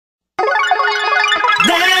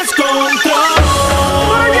descontrol.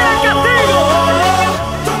 ¡Muy bien, castigo!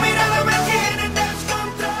 Tu mirada me tiene en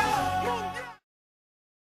descontrol.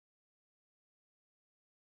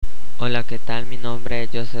 Hola, ¿qué tal? Mi nombre es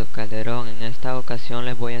Joseph Calderón. En esta ocasión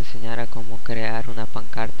les voy a enseñar a cómo crear una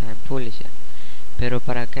pancarta en Publisher. Pero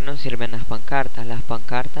 ¿para qué nos sirven las pancartas? Las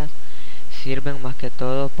pancartas sirven más que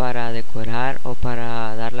todo para decorar o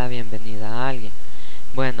para dar la bienvenida a alguien.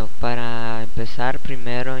 Bueno, para empezar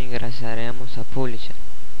primero ingresaremos a Publisher.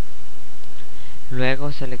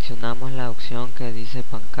 Luego seleccionamos la opción que dice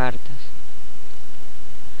pancartas.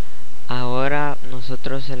 Ahora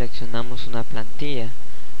nosotros seleccionamos una plantilla.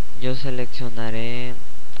 Yo seleccionaré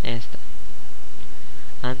esta.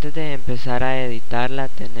 Antes de empezar a editarla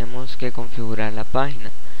tenemos que configurar la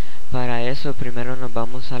página. Para eso primero nos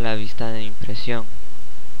vamos a la vista de impresión.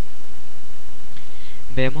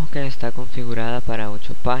 Vemos que está configurada para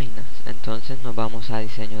 8 páginas. Entonces nos vamos a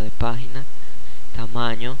diseño de página,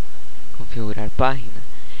 tamaño, configurar página.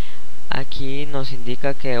 Aquí nos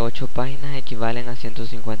indica que 8 páginas equivalen a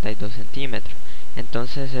 152 centímetros.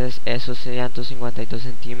 Entonces esos 152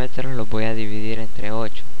 centímetros los voy a dividir entre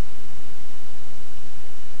 8.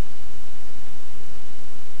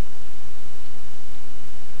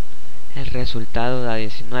 El resultado da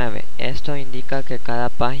 19. Esto indica que cada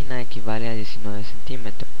página equivale a 19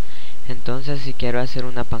 centímetros. Entonces si quiero hacer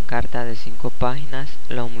una pancarta de 5 páginas,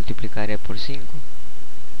 lo multiplicaré por 5.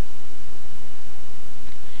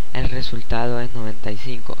 El resultado es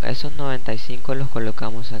 95. Esos 95 los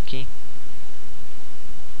colocamos aquí.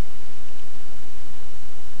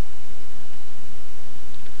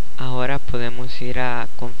 Ahora podemos ir a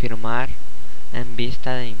confirmar en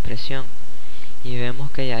vista de impresión y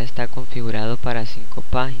vemos que ya está configurado para 5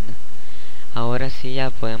 páginas. Ahora sí ya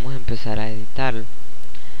podemos empezar a editarlo.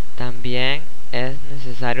 También es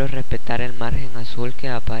necesario respetar el margen azul que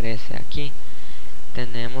aparece aquí.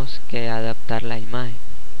 Tenemos que adaptar la imagen.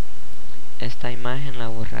 Esta imagen la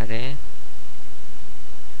borraré.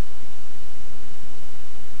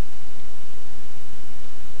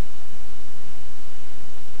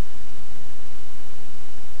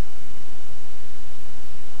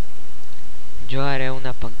 Yo haré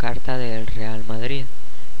una pancarta del Real Madrid.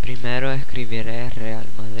 Primero escribiré Real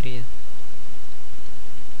Madrid.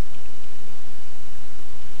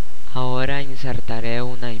 Ahora insertaré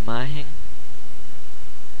una imagen.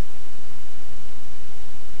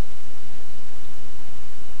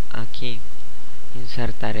 Aquí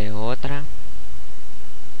insertaré otra.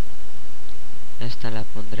 Esta la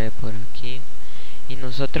pondré por aquí. Y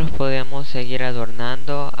nosotros podemos seguir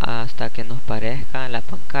adornando hasta que nos parezca la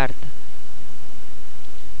pancarta.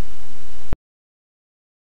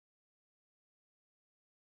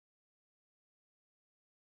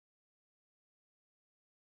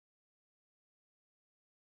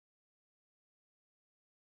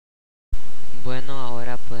 Bueno,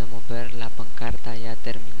 ahora podemos ver la pancarta ya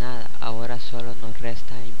terminada. Ahora solo nos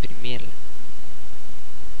resta imprimirla.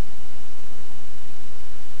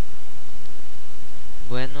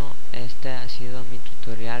 Bueno, este ha sido mi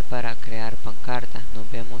tutorial para crear pancartas. Nos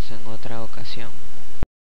vemos en otra ocasión.